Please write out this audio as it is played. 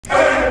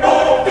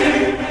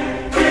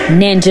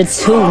Ninja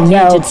 2,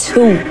 Ninja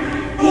 2.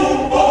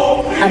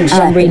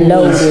 I'm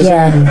reloaded.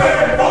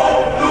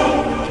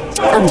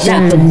 I'm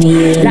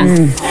Japanese.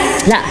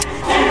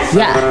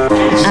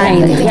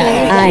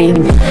 I'm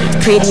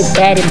pretty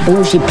bad and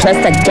bougie. Plus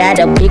I got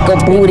a bigger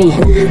booty.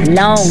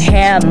 Long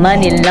hair,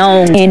 money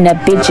long, in a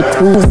bitch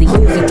jacuzzi.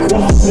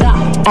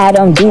 I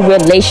don't do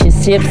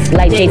relationships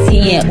like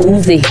JT and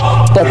Uzi,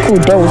 but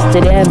kudos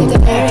to them.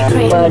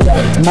 But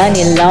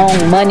money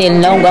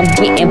long, I'm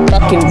getting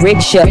fucking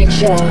richer.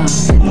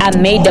 I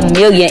made $1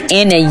 million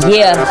in a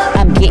year.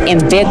 I'm getting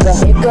bigger.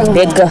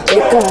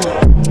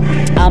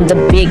 I'm the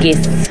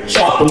biggest.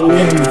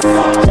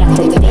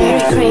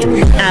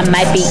 I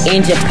might be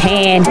in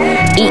Japan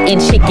eating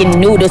chicken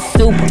noodle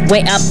soup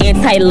when I'm in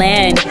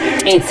Thailand.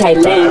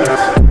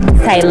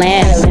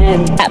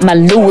 Got my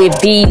Louis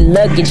V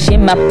luggage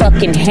in my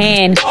fucking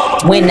hand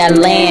when I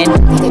land.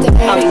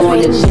 I'm on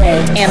the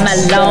jet, and my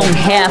long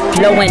hair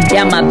flowing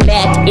down my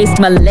back. It's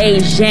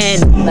Malaysian.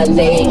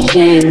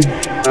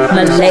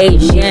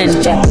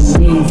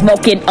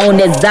 Smoking on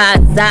the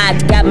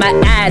Zaza, got my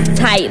eyes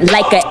tight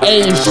like an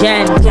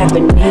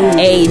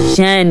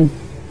Asian.